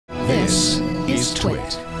This is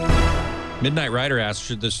Twit. Midnight Rider asks,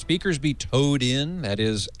 should the speakers be towed in, that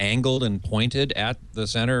is, angled and pointed at the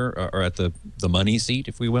center, or at the money seat,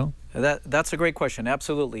 if we will? That's a great question,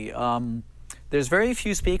 absolutely. There's very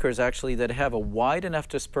few speakers, actually, that have a wide enough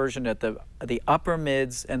dispersion at the upper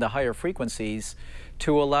mids and the higher frequencies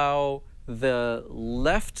to allow the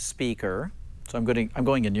left speaker, so I'm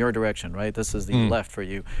going in your direction, right? This is the left for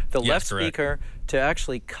you. The left speaker to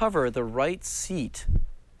actually cover the right seat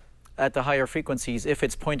at the higher frequencies if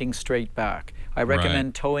it's pointing straight back. I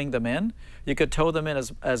recommend towing them in. You could tow them in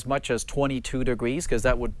as much as 22 degrees because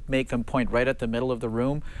that would make them point right at the middle of the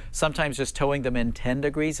room. Sometimes just towing them in 10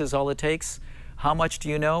 degrees is all it takes. How much do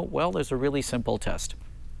you know? Well, there's a really simple test.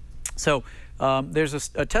 So there's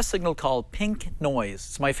a test signal called pink noise.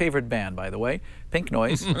 It's my favorite band, by the way, Pink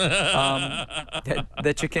Noise,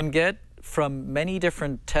 that you can get from many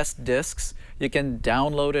different test discs. You can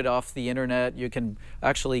download it off the internet. You can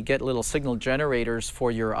actually get little signal generators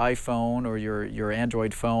for your iPhone or your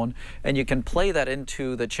Android phone, and you can play that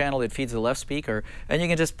into the channel that feeds the left speaker, and you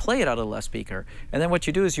can just play it out of the left speaker. And then what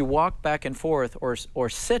you do is you walk back and forth or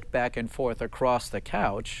sit back and forth across the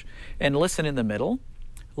couch and listen in the middle,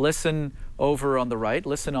 listen over on the right,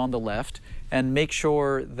 listen on the left, and make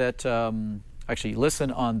sure that actually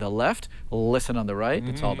listen on the left, listen on the right,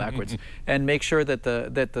 it's all backwards, and make sure that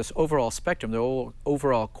this overall spectrum, the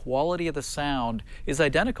overall quality of the sound is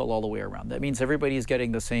identical all the way around. That means everybody's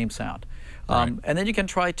getting the same sound. And then you can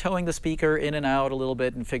try towing the speaker in and out a little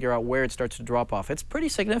bit and figure out where it starts to drop off. It's pretty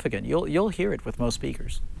significant. You'll hear it with most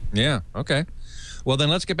speakers. Yeah, okay. Well, then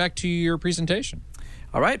let's get back to your presentation.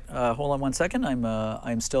 All right, hold on one second.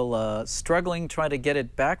 I'm still struggling trying to get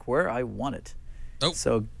it back where I want it. Oh.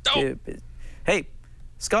 So, hey,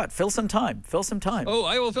 Scott, fill some time. Fill some time. Oh,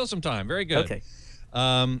 I will fill some time. Very good. Okay.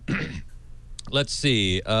 Let's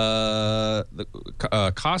see. Cossie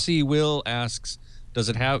Will asks,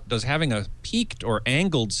 does having a peaked or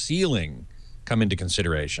angled ceiling come into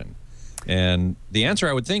consideration? And the answer,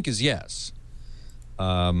 I would think, is yes.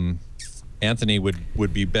 Anthony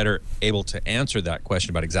would be better able to answer that question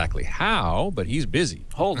about exactly how, but he's busy.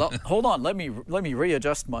 Hold on. Let me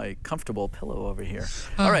readjust my comfortable pillow over here.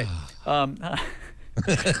 All right.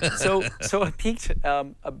 So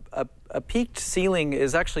a peaked ceiling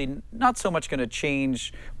is actually not so much going to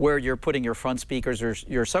change where you're putting your front speakers or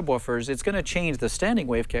your subwoofers. It's going to change the standing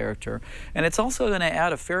wave character, and it's also going to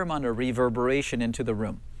add a fair amount of reverberation into the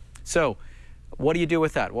room. So what do you do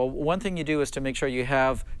with that? Well, one thing you do is to make sure you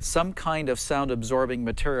have some kind of sound-absorbing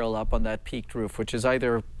material up on that peaked roof, which is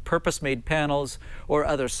either purpose-made panels or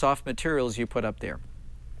other soft materials you put up there.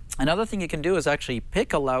 Another thing you can do is actually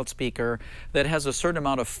pick a loudspeaker that has a certain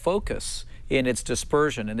amount of focus in its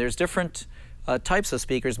dispersion. And there's different types of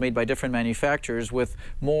speakers made by different manufacturers with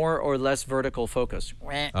more or less vertical focus.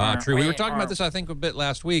 True. We were talking about this, I think, a bit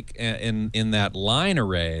last week in that line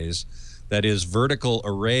arrays, that is, vertical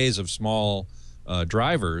arrays of small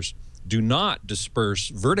drivers do not disperse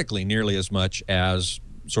vertically nearly as much as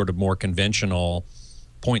sort of more conventional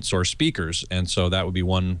point source speakers, and so that would be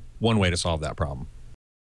one way to solve that problem.